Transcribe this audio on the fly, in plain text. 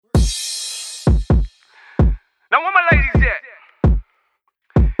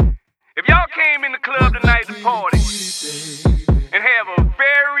party and have a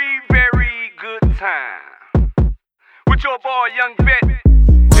very, very good time with your boy Young Bet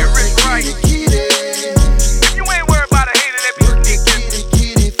and Rich Wright. If you ain't worried about a hater, that be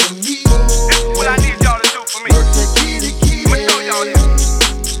this is what I need y'all to do for me. I'ma show y'all this.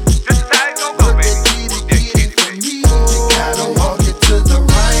 This is how it's gonna go, baby. Work that kitty, baby. You gotta walk it to the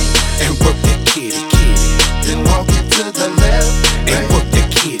right and work that kitty. Then walk it to the left and work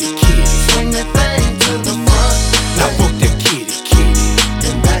that kitty. Swing that thing to the front. Now work that kitty.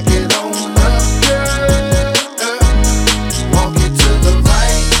 And back it on up, girl. Walk it to the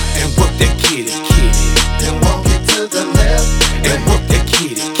right and work that kitty. Then walk it to the left and work that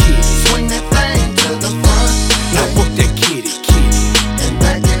kitty. Swing that thing to the front. Now work that kitty. And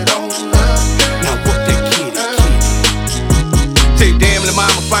back it on up, girl. Now work that kitty. Say, damn, the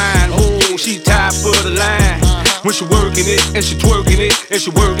mama fine. Oh, she tied for the line. When she working it, and she twerking it, and she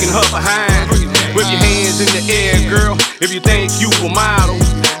working her behind. With your hands in the air, girl, if you think you a model.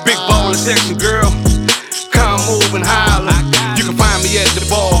 Big ballin' section, girl, come over and holler. You can find me at the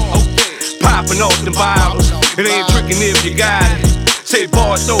bar, popping off them bottles. It ain't tricking if you got it. Say,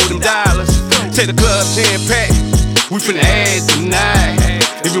 boy, throw them dollars. Say the club 10 pack, we finna add tonight.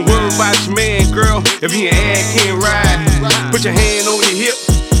 If you worried about your man, girl, if he ain't add, can't ride. Put your hand on your hip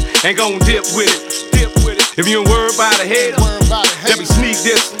and gon' dip with it. If you ain't worried about a head, that be sneak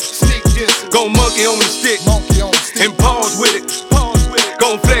this. Gon' monkey on the stick and pause with it.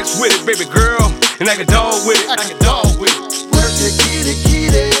 Gon' flex with it, baby girl, and like a dog with it. Work that kitty.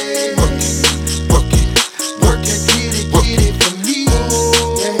 Work that kitty for me.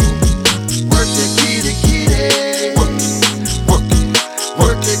 Work that kitty.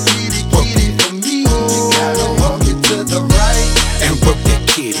 Work that kitty for me. You gotta walk it to the right and work that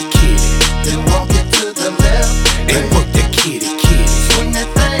kitty. Then walk it to the left and work that kitty. Swing that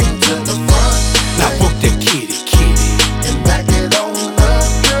thing to the front. Now work that kitty. And back it on up,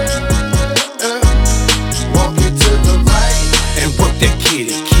 girl. Walk it to the right and work that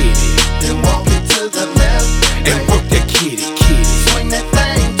kitty. Then walk it to the left and work that kitty. Swing that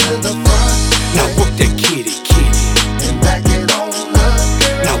thing to the front. Now work that kitty. And back it on up,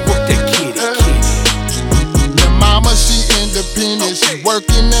 girl. Now work that kitty. Lil' mama, she independent, she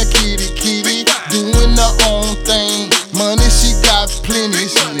working that kitty, doing her own thing. Money she got plenty,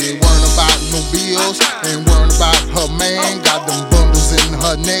 she ain't worried about no bills, ain't worried about her man. Got them bundles in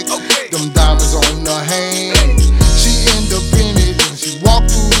her neck, them diamonds on her hand. She independent and she walk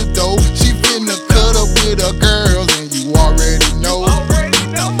through the door. She finna cut up with her girls and you already know.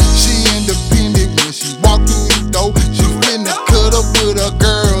 She independent when she walk through the door. She finna cut up with her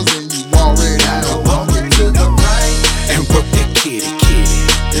girls and you already know. Walk it to the right and work that kitty.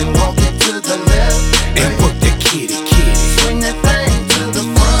 Then walk it to the left and work that kitty. Swing that thing to the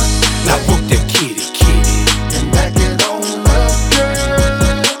front. Now work that kitty. And back it on up, girl.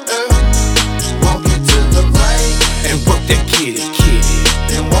 Walk it to the right and work that kitty.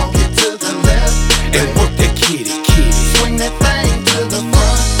 Then walk it to the left and work that kitty. Swing that thing to the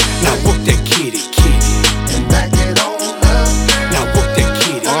front. Now work that kitty. And back it on up. Now work that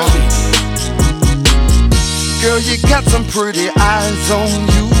kitty. Girl, you got some pretty eyes on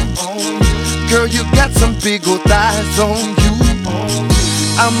you. Girl, you got some big old thighs on you.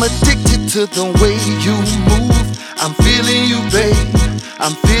 I'm addicted to the way you move. I'm feeling you, babe.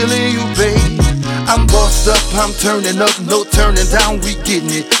 I'm feeling you, babe. I'm bossed up, I'm turning up, no turning down. We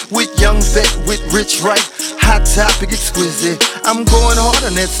getting it with Young Vet, with Rich Wright. Hot topic, exquisite. I'm going hard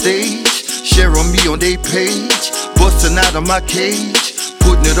on that stage. Share on me on their page. Busting out of my cage,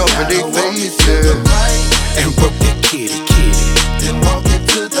 putting it up in their face, yeah. And work that kitty. Then walk